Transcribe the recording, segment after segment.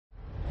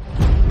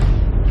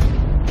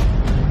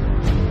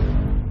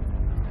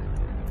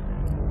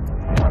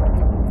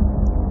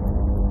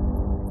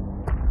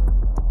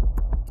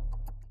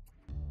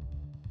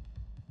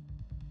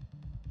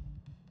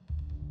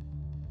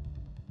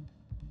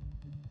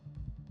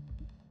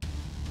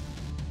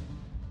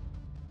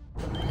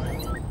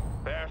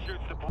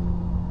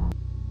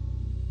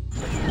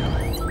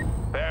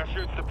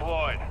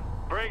deployed.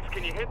 Briggs,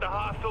 can you hit the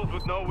hostiles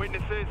with no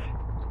witnesses?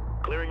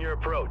 Clearing your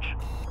approach.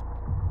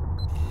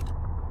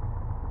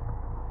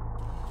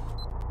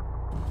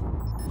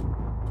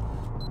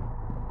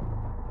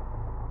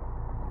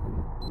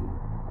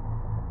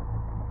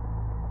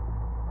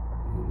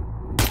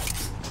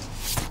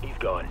 He's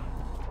gone.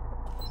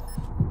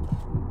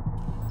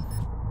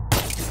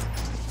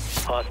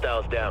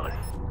 Hostiles down.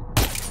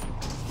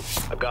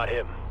 I've got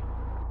him.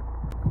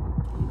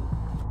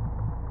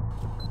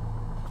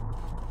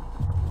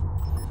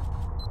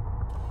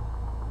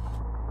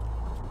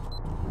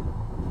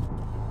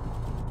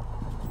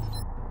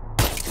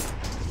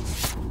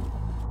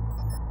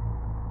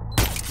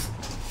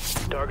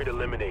 Target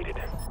eliminated.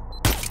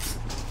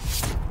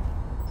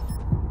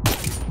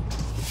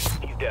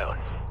 He's down.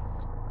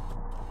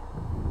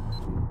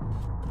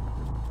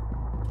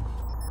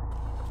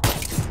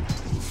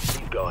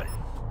 He's gone.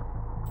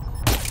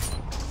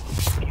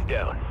 He's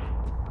down.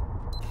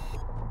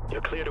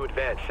 You're clear to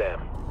advance,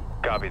 Sam.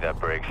 Copy that,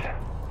 Briggs.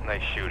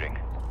 Nice shooting.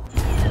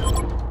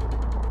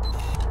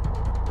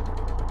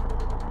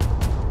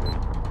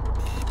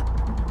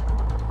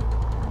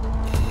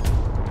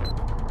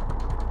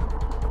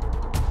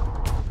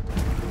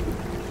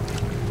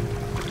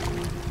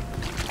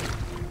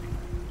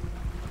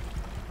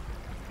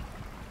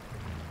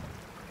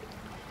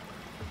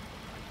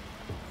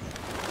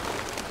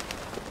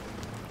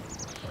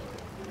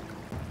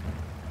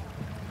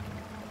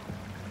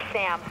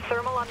 Sam,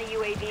 thermal on the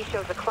UAV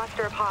shows a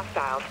cluster of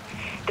hostiles.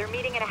 They're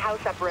meeting in a house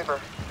upriver.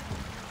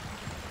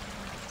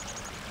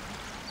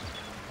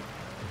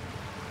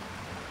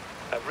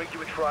 I've rigged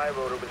you a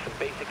tri-rotor with some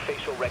basic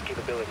facial rec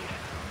capabilities.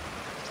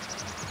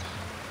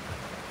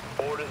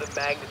 Order the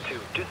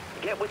magnitude. Just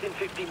get within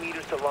 50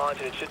 meters to launch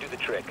and it should do the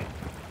trick.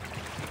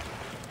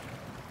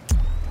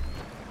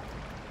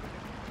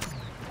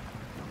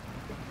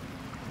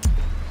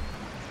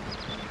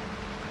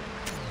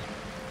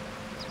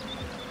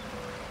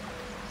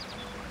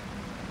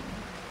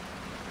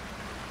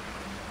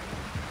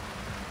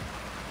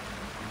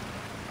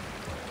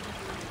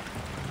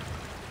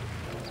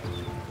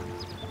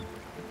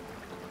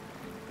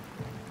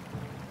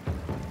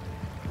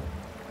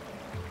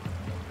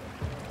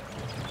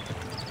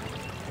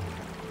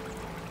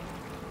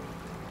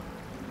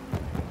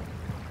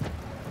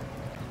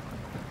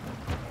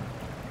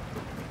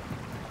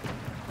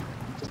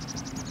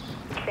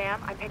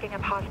 Sam, I'm picking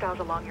up hostiles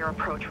along your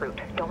approach route.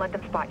 Don't let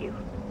them spot you.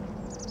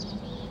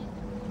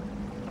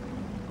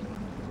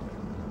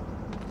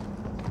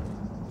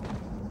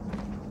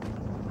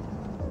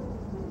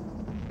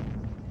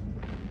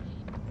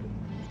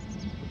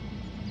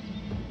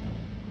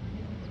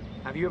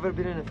 Have you ever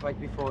been in a fight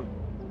before?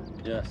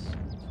 Yes,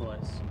 twice.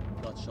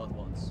 Got shot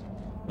once.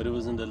 But it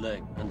was in the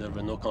leg, and there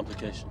were no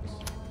complications.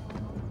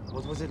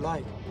 What was it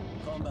like?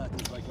 Combat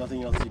is like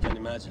nothing else you can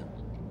imagine.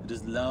 It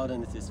is loud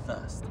and it is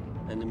fast.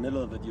 In the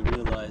middle of it, you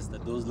realize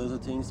that those little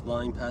things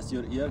flying past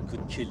your ear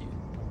could kill you.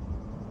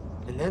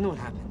 And then what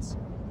happens?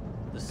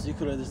 The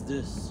secret is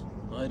this.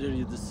 Either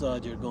you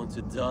decide you're going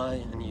to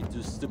die and you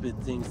do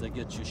stupid things that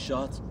get you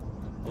shot,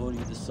 or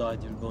you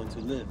decide you're going to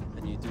live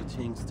and you do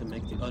things to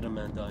make the other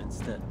man die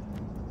instead.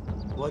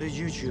 What did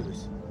you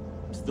choose?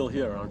 I'm still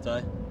here, aren't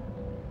I?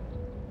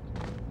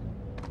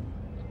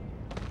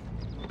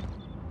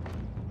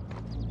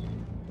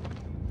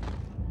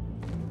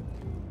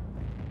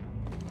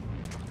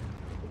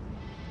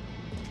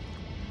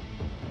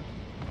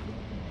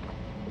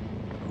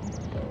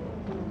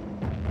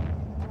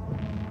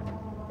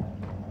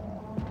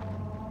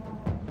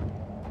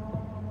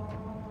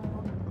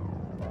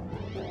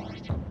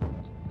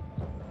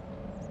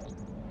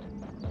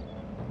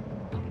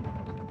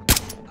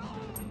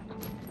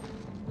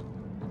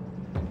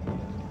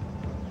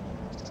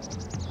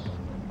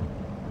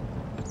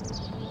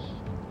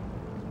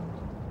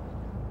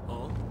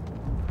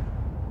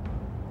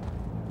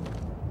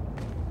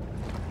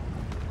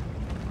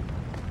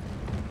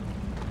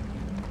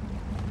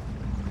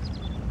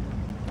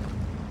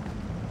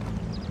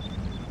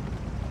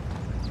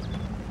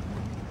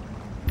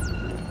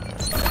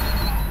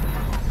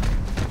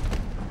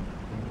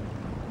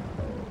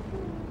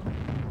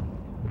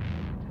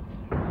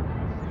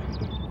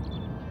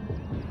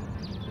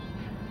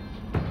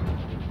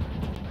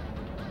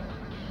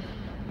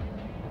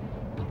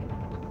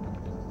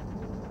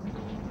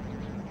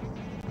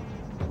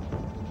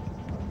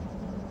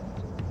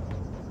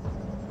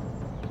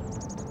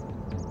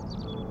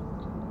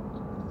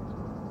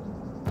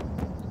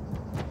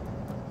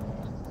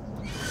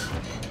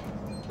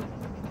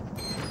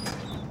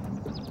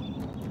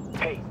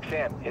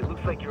 Sam, it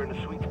looks like you're in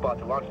the sweet spot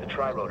to launch the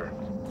tri-rotor.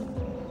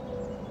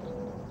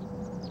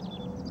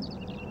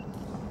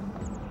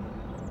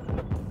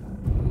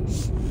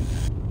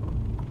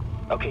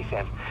 Okay,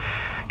 Sam.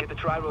 Get the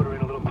tri-rotor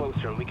in a little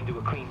closer and we can do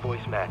a clean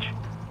voice match.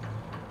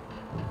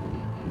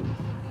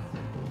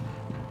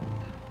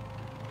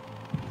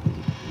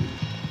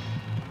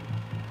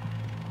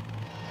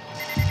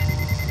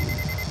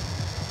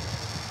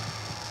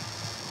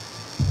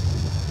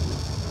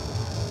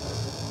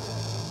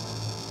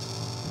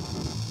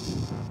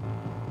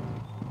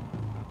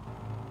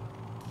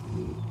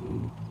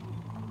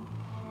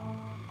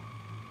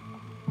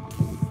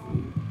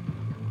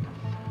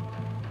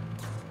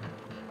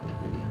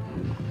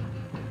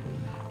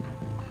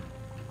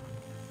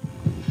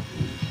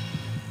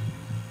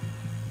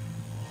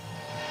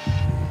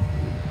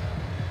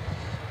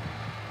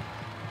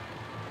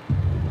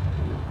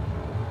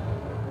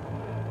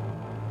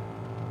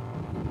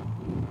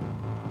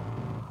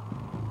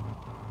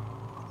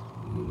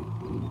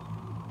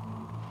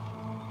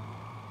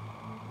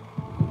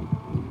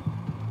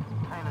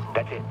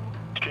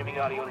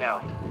 incoming audio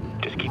now.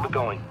 Just keep it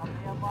going.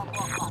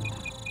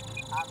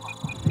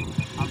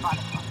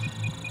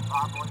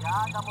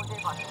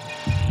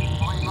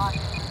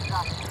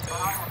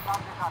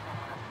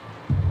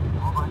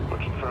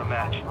 Looking for a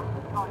match.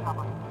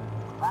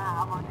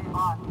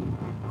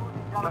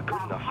 Not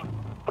good enough.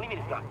 What do you mean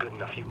it's not good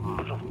enough, you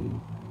little...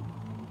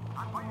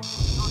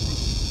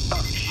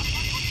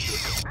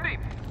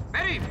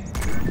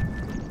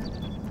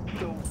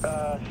 So,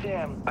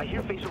 Sam, I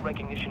hear facial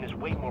recognition is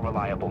way more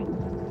reliable.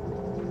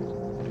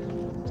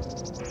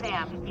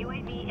 Sam,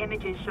 UAV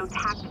images show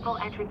tactical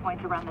entry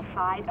points around the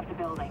side of the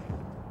building.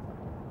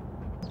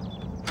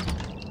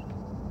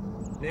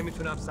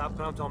 نمیتونم صبر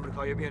کنم تا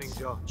آمریکایی‌ها بیان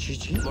اینجا.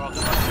 چی؟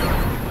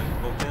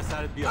 ممکنه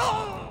سرت بیاد.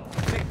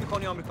 فکر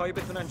می‌کنی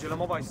آمریکایی‌ها بتونن جلو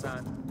ما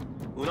وایسن؟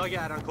 اونا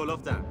گهران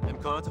کلفتن.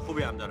 امکانات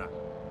خوبی هم دارن.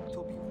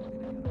 تو بیخوده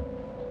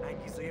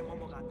انگیزه ما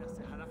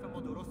مقدسه. هدف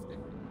ما درسته.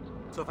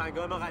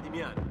 تفنگ‌های ما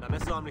قدیمی هن و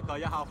مثل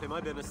آمریکایی‌ها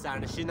هواپیمای بدون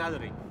سرنشین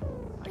نداریم.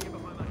 اگه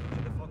بخوایم از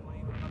اینجا دفاع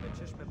کنیم،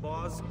 به چشم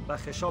باز و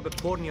خشاب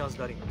پر نیاز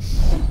داریم.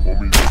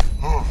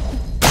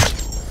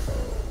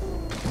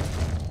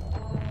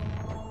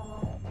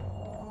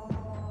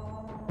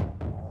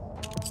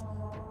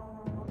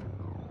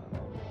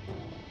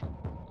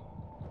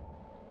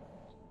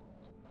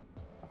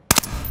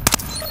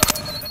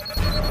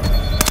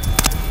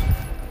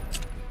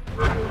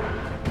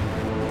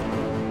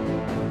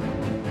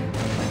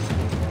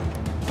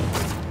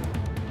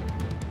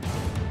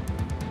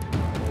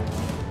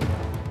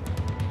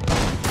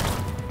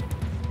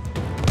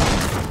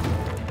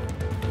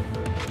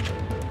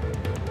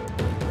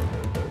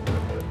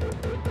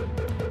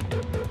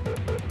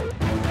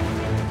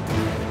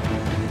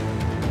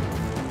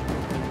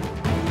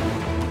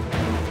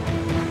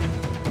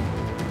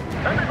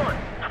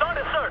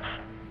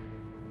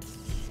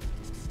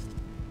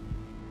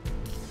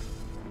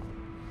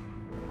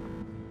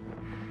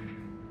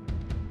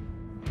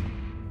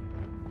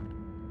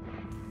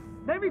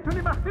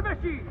 نمیتونی مخفی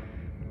بشی.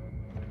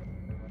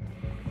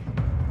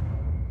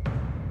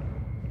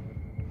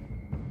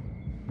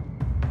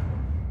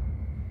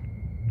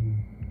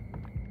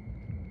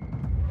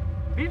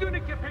 میدونی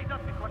که پیدات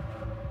میکنی.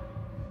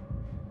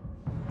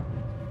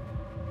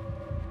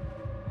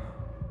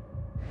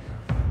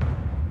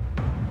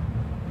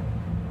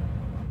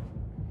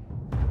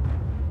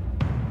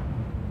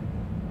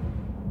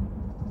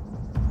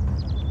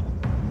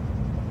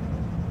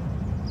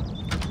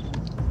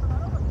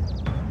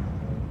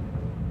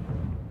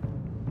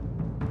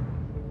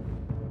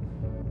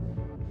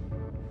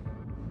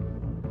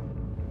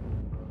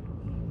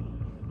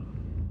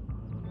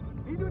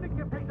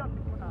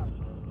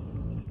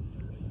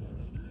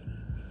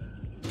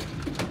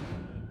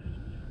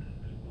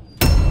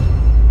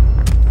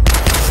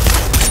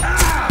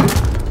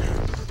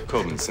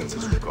 Coleman sends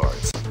his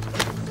regards.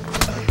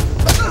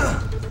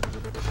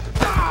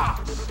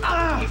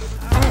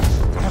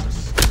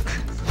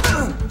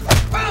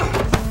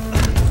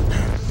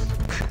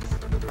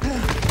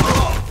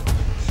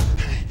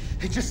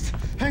 Hey, just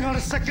hang on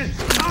a second.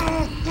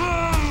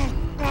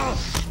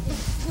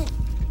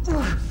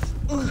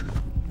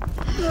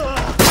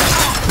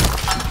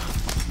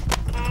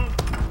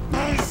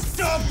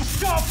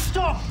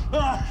 Stop!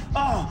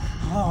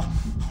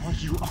 Oh,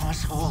 you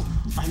asshole.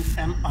 I'm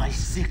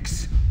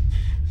MI6.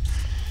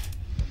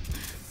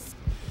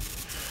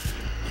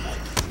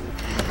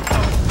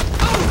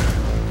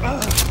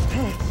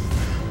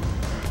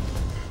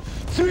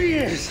 3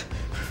 years!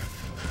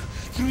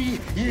 3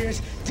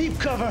 years, deep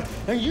cover,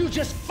 and you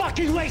just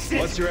fucking wasted!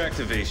 What's your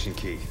activation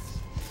key?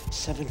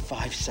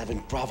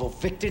 757 Bravo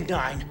Victor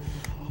 9,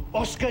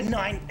 Oscar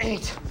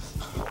 98.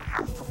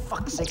 For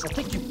fuck's sake, I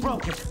think you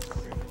broke it.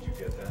 Did you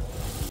get that?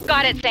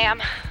 Got it,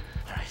 Sam.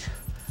 All right.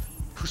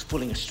 Who's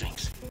pulling the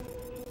strings?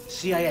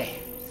 CIA.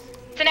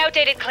 It's an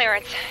outdated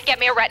clearance. Get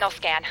me a retinal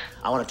scan.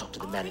 I want to talk to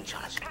the man in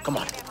charge. Come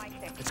on.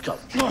 Let's go.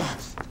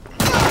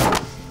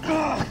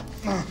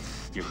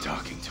 You're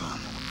talking to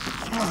him.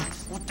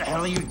 What the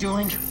hell are you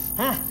doing?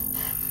 Huh?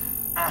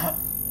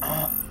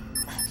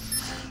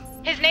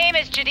 His name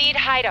is Jadid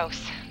Haidos.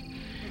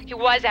 He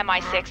was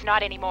MI6,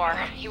 not anymore.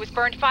 He was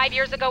burned 5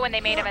 years ago when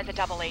they made him as a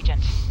double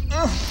agent.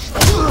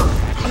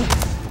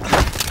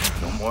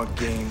 No more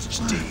games,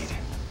 Jadid.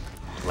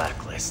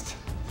 Blacklist.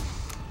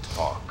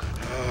 Talk.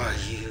 Oh,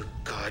 you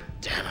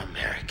goddamn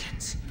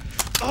Americans.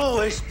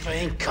 Always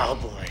playing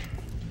cowboy.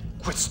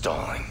 Quit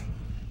stalling.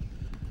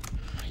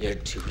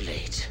 You're too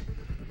late.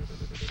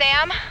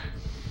 Sam,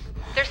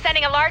 they're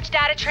sending a large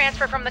data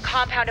transfer from the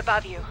compound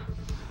above you.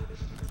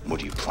 What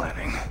are you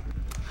planning?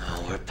 Oh,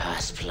 we're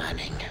past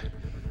planning.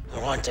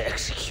 We're on to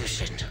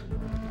execution.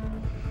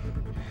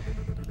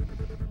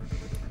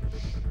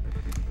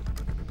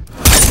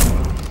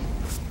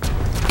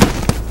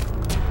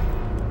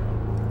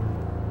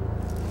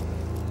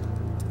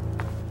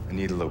 I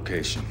need a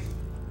location.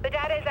 The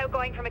data is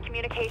outgoing from a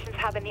communications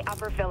hub in the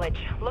upper village.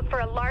 Look for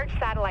a large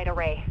satellite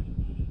array.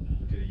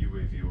 Get a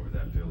UAV over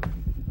that building.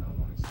 I don't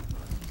want to see.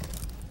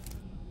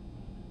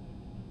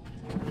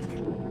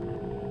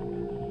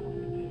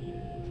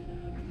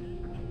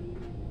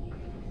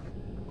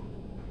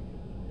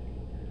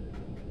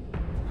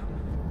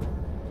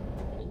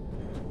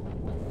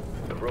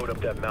 road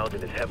up that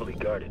mountain is heavily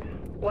guarded.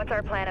 What's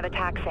our plan of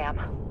attack, Sam?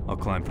 I'll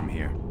climb from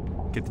here.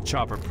 Get the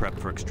chopper prepped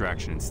for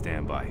extraction and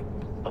standby.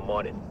 I'm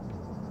on it.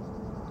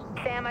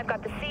 Sam, I've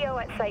got the CO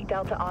at Site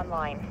Delta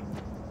online.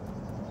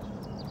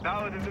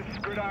 Paladin, this is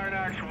Gridiron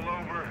Actual,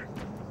 over.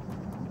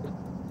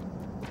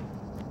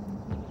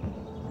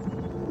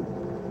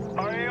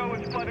 Our AO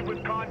is flooded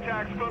with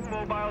contacts, foot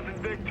mobiles, and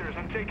victors.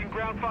 I'm taking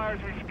ground fire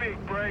as we speak.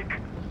 Break.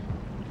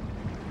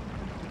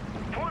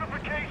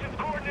 Fortifications,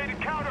 coordinated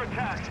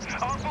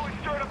counterattacks. Our boys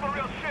stirred up a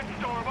real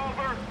shitstorm.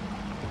 Over.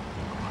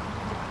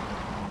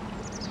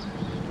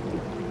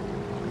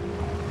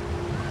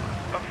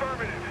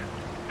 Affirmative.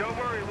 Don't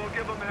worry, we'll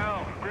give them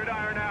hell.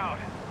 Gridiron out.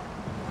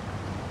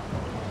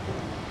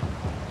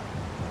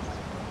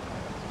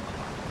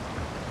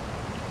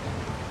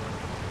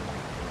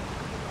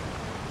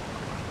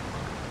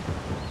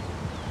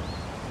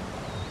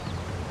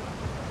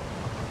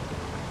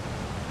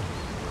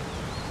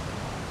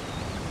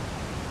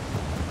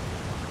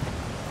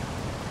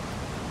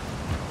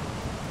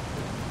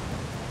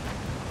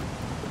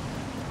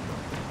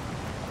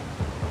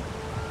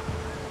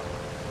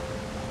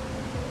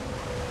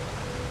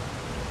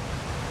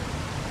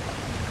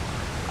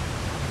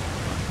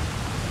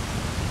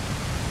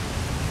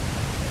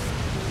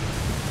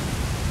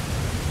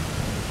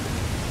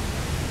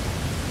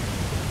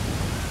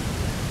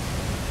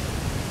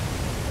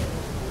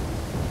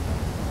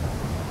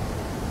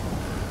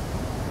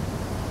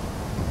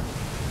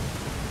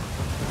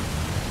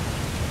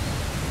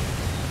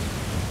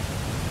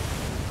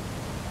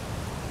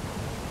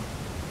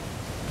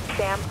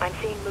 Sam, I'm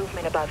seeing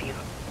movement above you.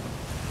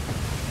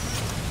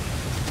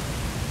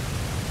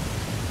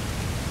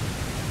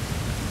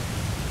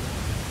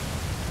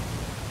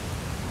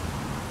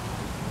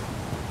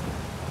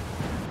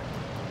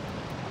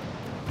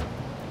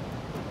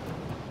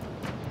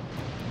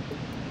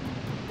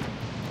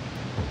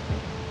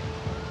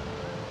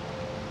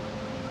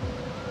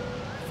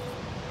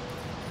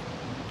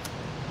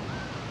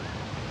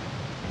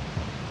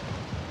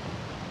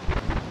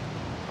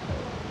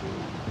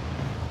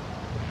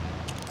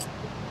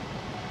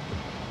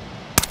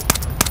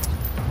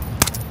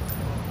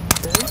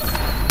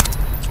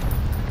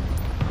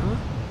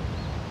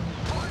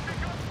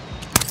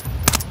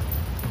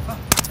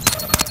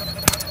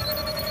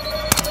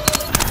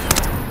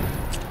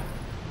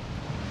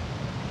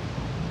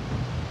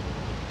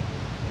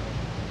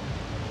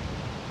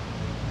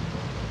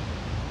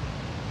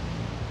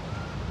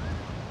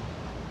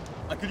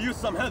 I could use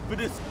some help with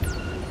this.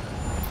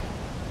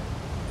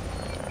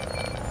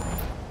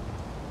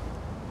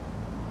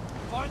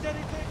 Find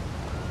anything?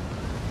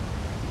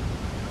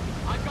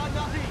 I got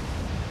nothing.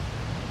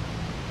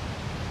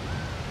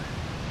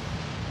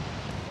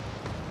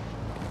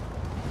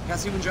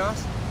 Kasih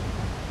menjelas?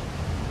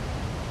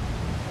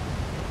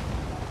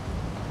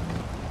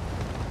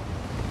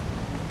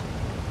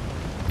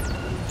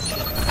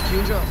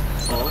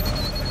 Menjelas. Oh.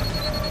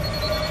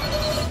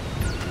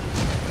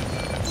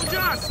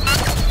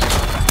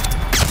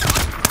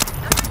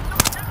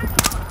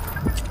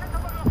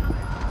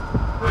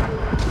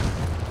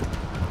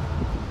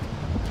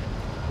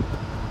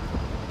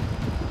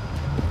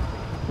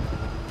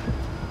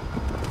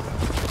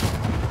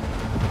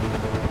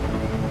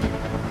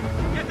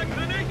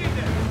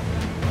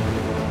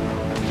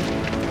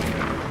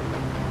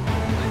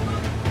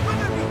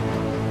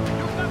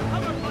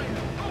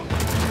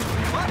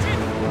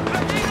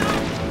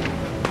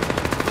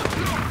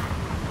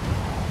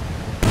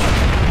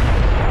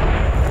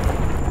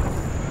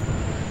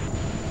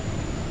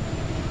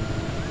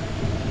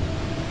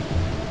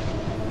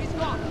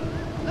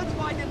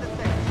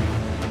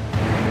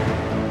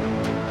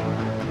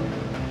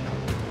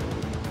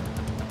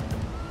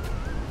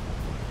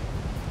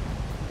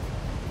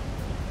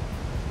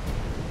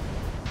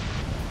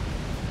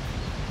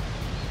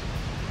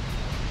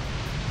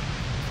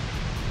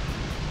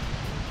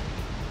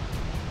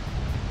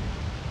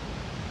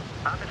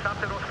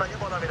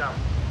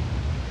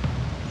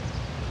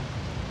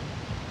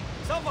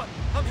 Someone,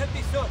 come help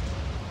me search.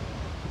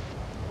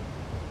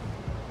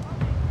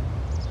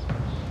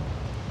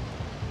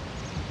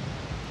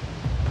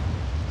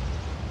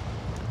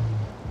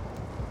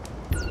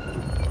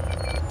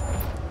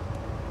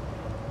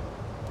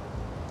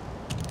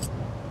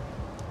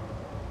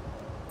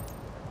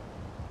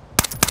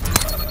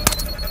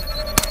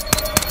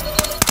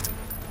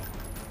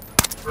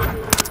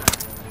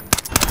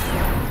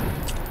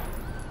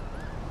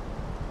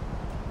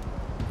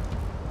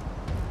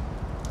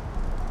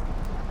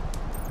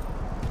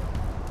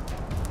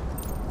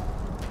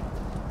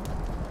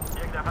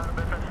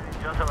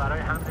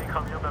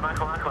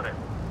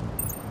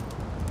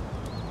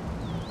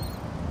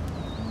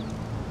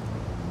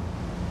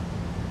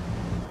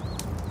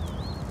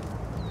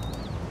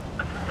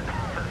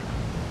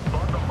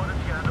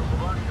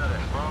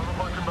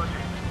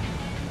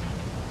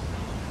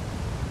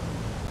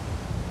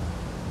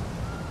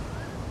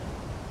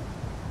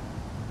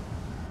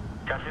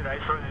 کسی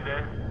رئیس رو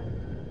دیده؟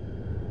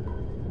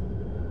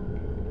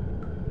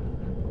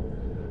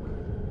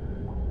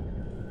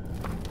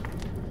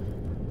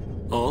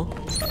 Oh?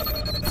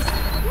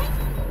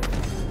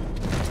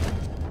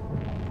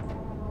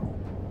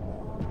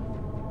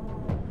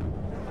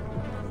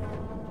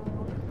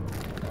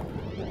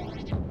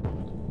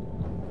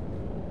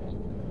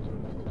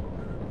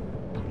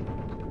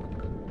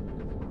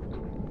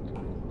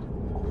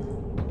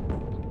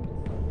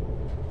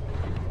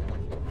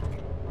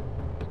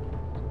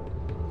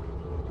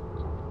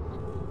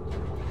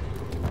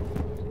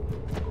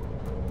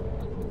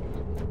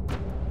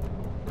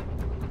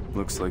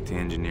 Looks like the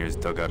engineers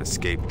dug out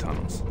escape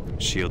tunnels,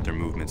 shield their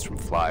movements from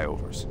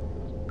flyovers.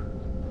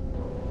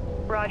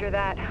 Roger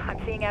that. I'm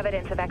seeing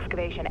evidence of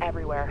excavation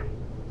everywhere.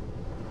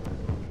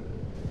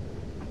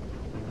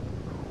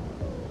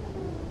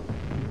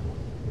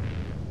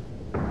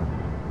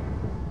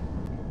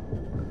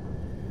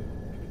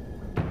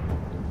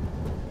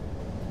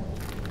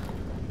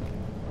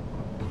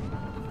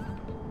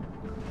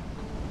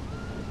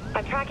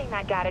 I'm tracking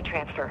that data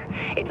transfer.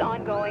 It's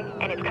ongoing,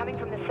 and it's coming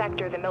from the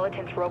sector the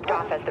militants roped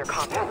off as their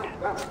compound.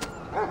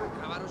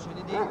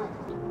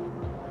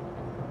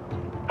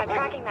 I'm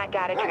tracking that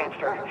data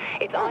transfer.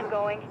 It's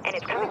ongoing, and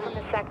it's coming from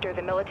the sector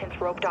the militants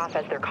roped off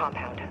as their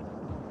compound.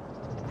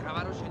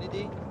 خبرو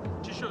شنیدی؟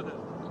 چی شده؟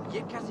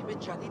 یک کسی به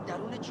جدید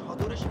درون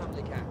چادرش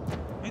حمله کرد.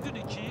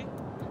 میدونی کی؟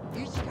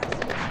 هیچ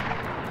کسی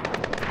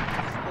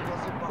از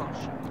مواظب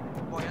باش.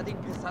 باید این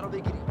پسر رو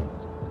بگیریم.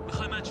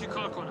 میخوای من چی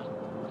کار کنم؟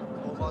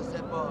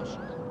 مواظب باش.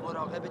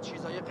 مراقب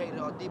چیزای غیر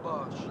عادی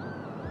باش.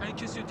 اگه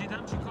کسی رو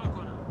دیدم چی کار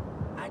کنم؟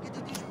 اگه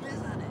دیدیش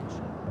بزنش.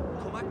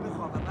 کمک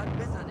بخواه و بعد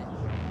بزنش.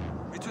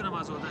 میتونم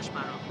از آدش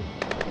برام.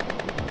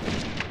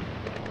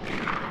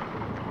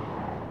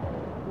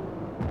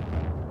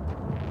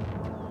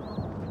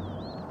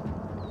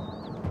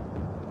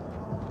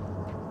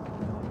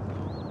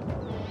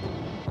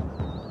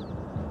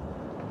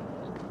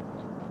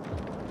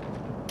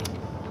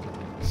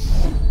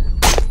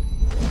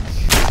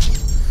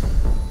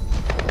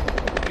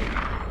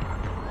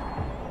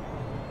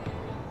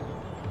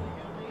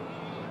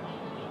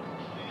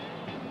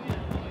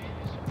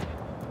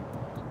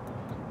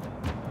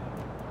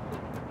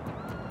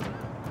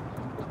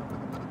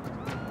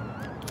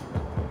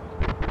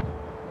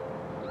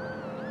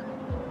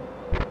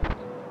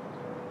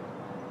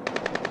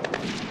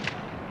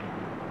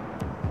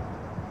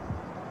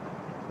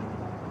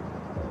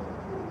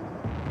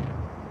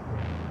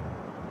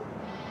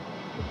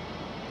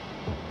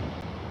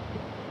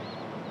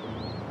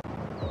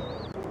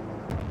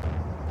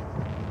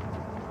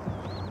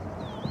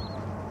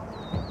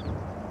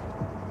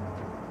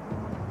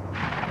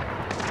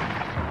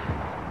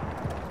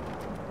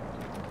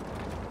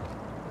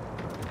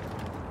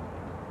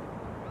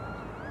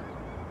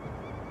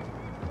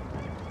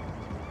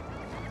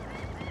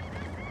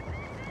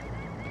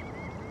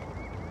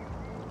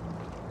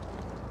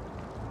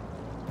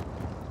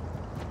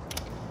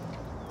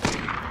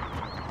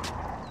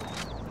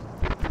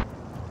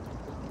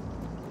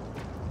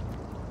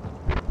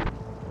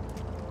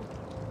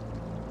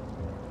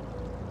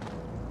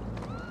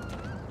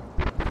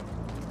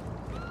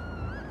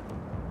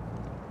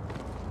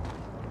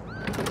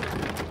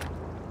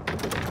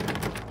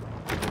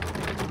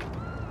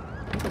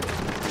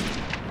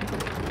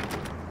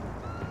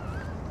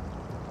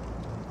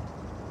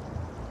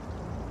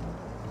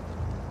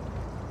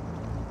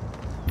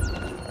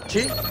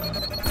 چی؟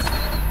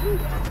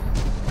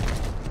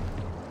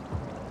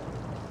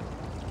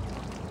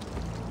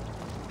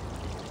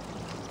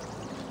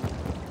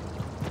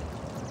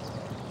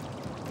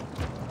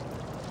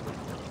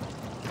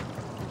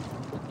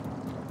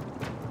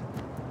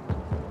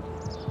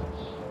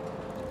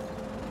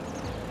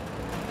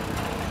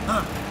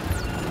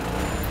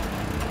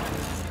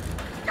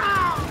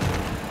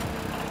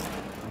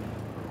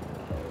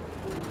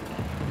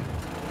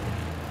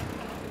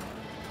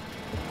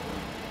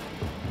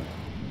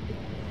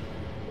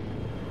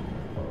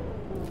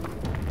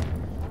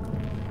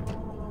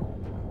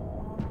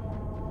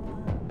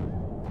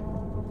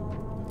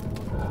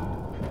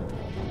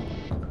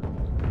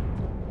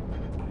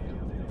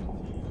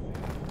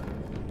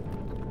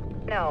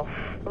 No.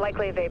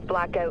 Likely they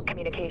blacked out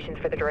communications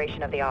for the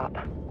duration of the op.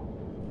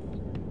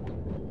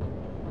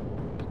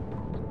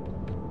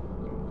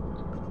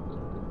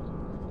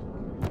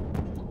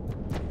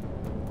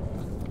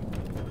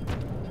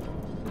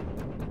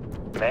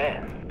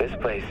 Man, this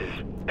place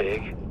is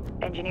big.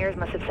 Engineers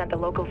must have sent the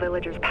local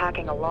villagers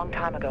packing a long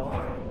time ago.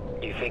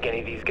 You think any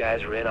of these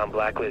guys were in on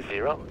Blacklist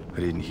 0? I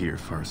didn't hear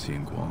Farsi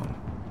and Guam.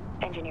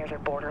 Engineers are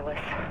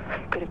borderless.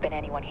 Could have been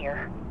anyone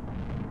here.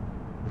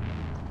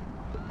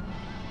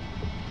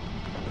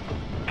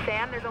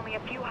 Sam, there's only a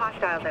few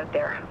hostiles out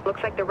there.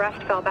 Looks like the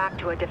rest fell back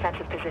to a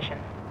defensive position.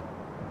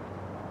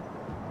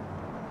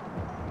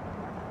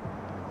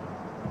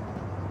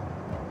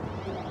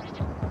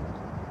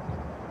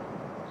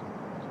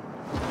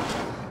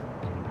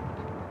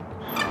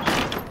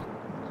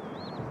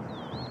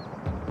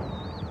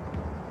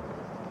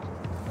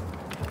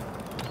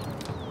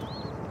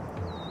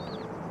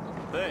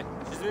 Hey,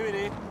 چیز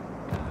میبینی؟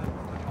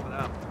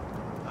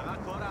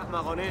 فقط کار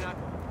احمقانه نکن.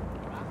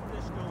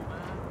 رفتش کن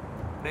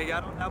من.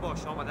 نگران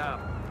نباش، آماده‌ام.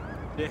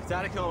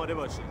 بهتره که آماده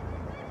باشی.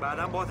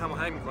 بعداً باهات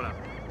هماهنگ میکنم.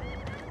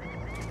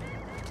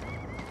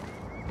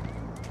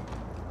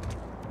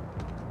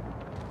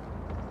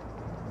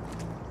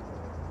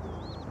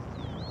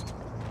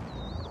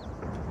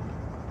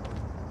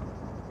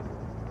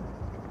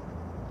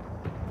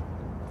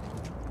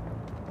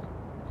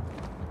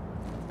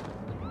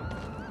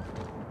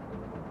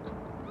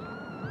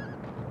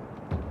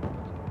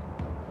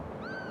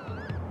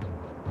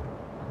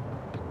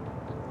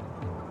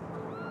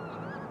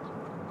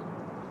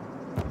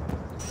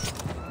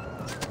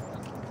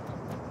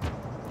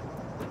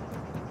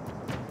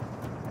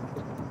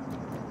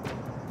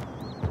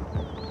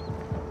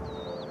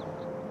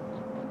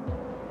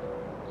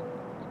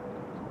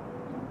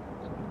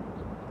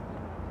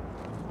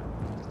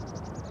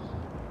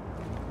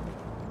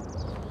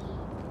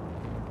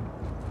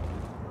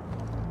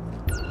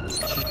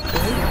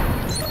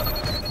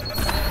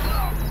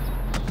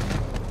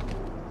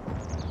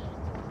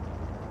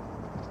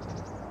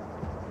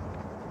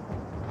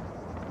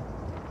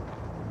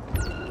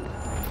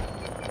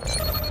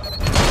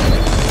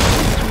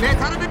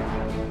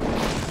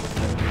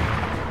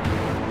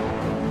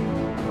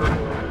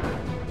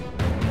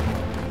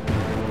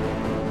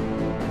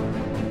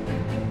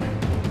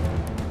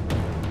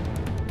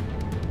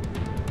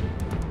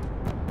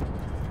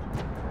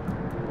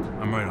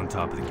 I'm right on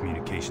top of the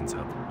communications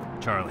hub.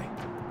 Charlie,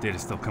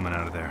 data's still coming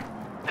out of there.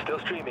 Still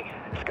streaming.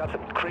 It's got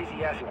some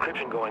crazy-ass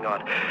encryption going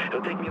on.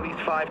 It'll take me at least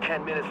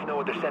 5-10 minutes to know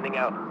what they're sending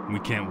out. We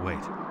can't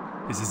wait.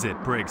 This is it.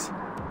 Briggs,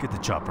 get the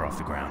chopper off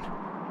the ground.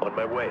 On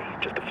my way.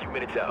 Just a few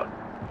minutes out.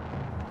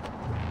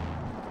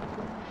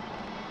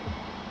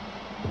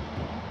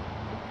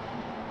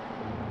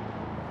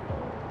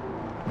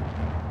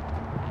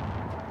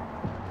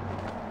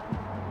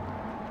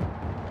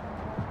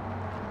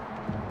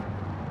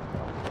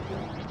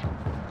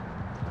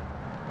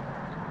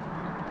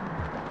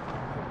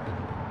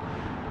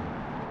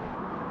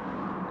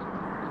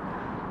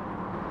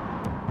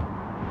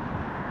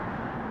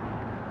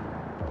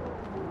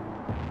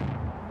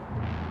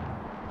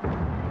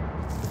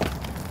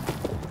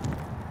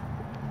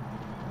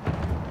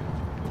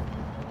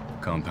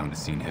 Compound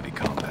has seen heavy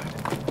combat.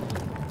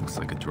 Looks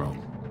like a drone.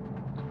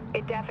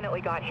 It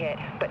definitely got hit,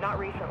 but not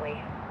recently.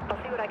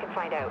 I'll see what I can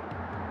find out.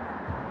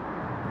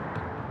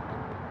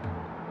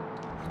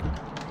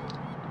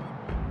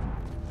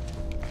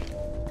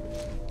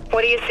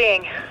 What are you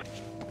seeing?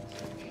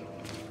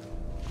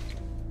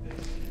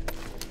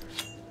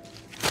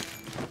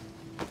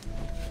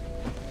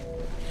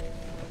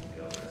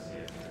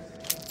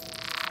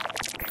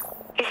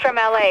 He's from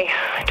LA.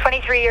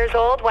 23 years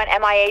old, went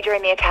MIA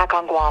during the attack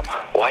on Guam.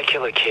 Why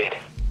kill a kid?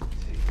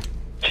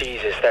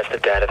 Jesus, that's the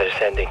data they're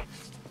sending.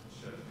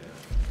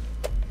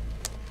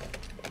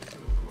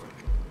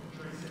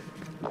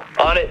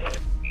 On it.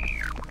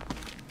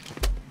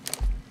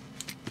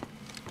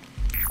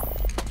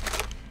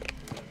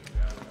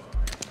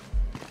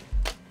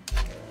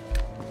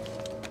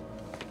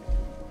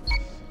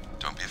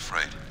 Don't be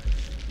afraid.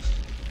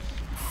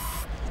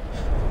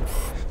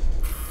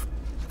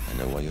 I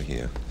know why you're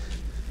here.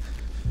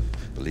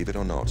 Believe it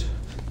or not,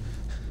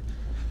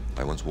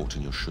 I once walked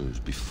in your shoes.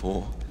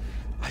 Before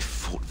I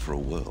fought for a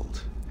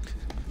world,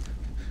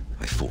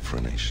 I fought for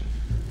a nation.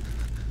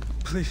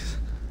 Please,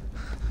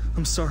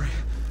 I'm sorry.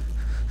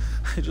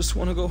 I just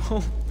want to go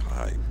home.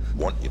 I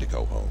want you to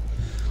go home.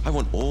 I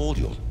want all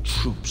your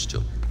troops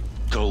to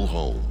go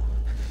home.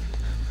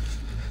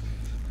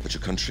 But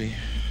your country,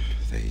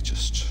 they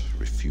just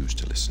refuse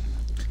to listen.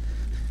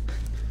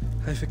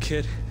 I have a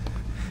kid.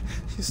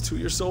 He's 2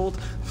 years old.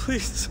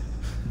 Please.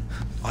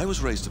 I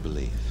was raised to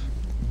believe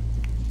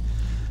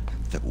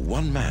that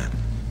one man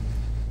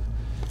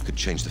could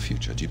change the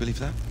future. Do you believe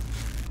that?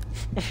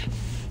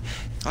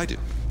 I do.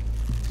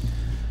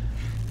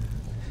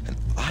 And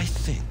I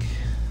think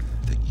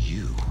that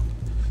you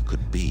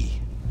could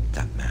be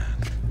that man.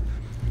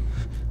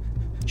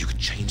 You could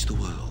change the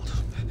world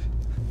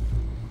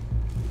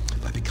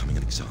by becoming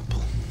an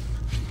example.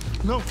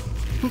 No.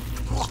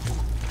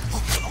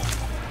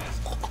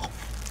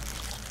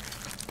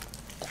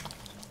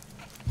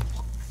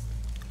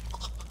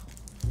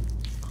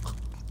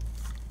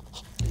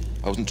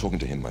 I wasn't talking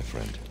to him, my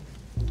friend.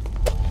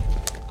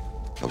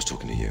 I was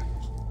talking to you.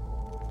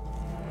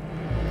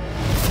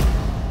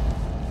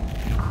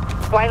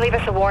 Why leave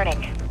us a warning?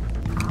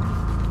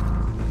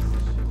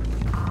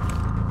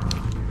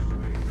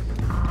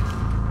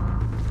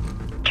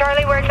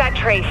 Charlie, where's that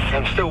trace?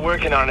 I'm still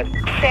working on it.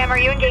 Sam, are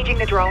you engaging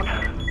the drone?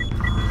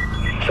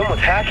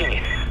 Someone's hacking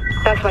it.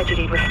 That's why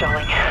Jadid was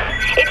stalling.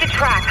 It's a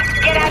trap.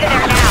 Get out of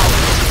there now.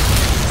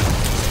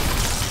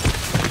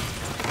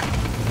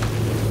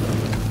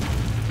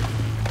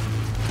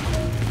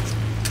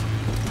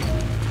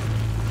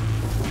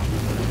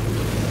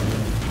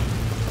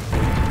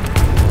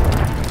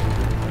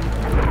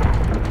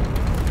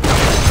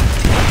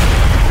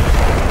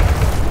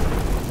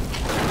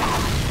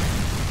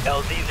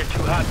 LZs are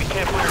too hot. We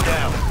can't put her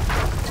down.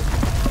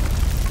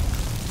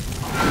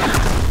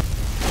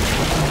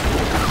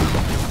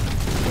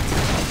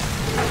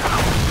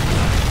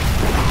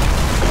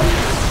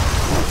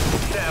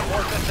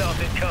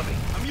 incoming.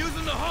 I'm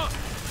using the hook.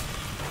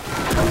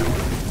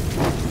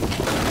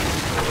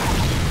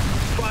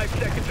 5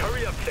 seconds.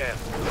 Hurry up, Sam.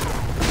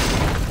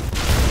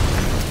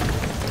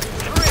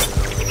 3,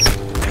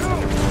 2,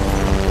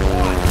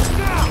 1,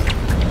 now!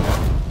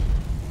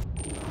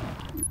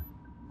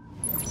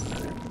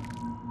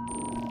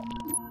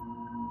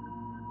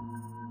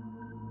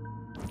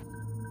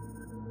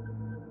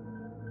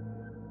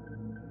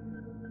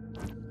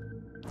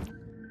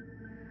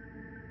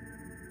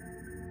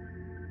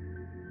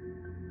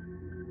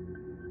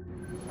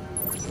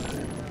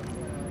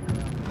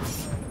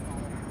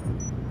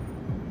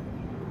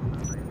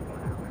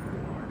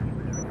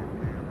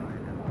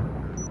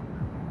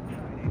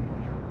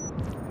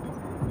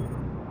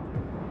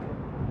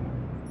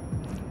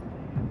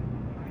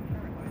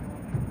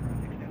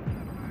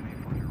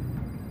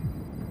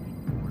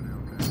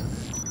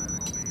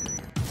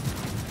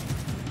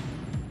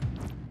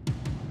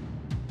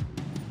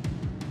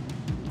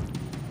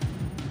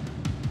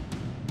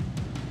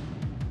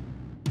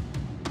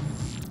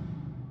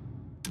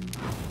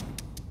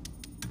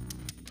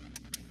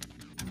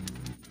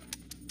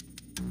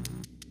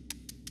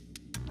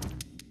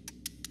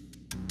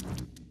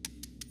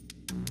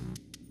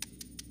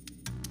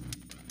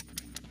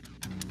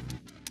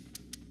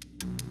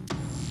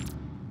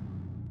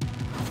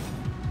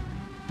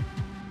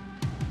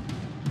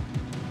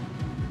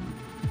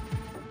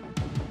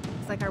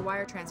 Looks like our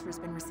wire transfer's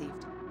been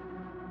received.